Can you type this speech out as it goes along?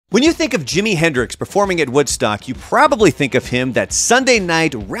When you think of Jimi Hendrix performing at Woodstock, you probably think of him that Sunday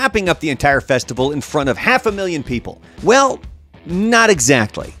night wrapping up the entire festival in front of 500,000 people. Well, not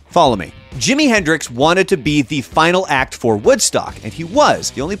exactly. Follow me. Jimi Hendrix wanted to be the final act for Woodstock, and he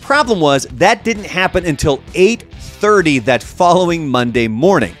was. The only problem was that didn't happen until 8:30 that following Monday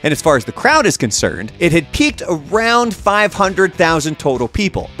morning. And as far as the crowd is concerned, it had peaked around 500,000 total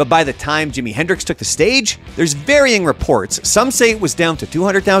people. But by the time Jimi Hendrix took the stage, there's varying reports. Some say it was down to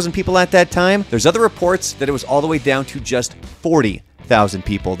 200,000 people at that time. There's other reports that it was all the way down to just 40,000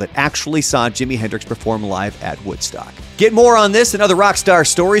 people that actually saw Jimi Hendrix perform live at Woodstock. Get more on this and other rock star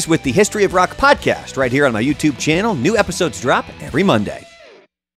stories with the History of Rock podcast right here on my YouTube channel. New episodes drop every Monday.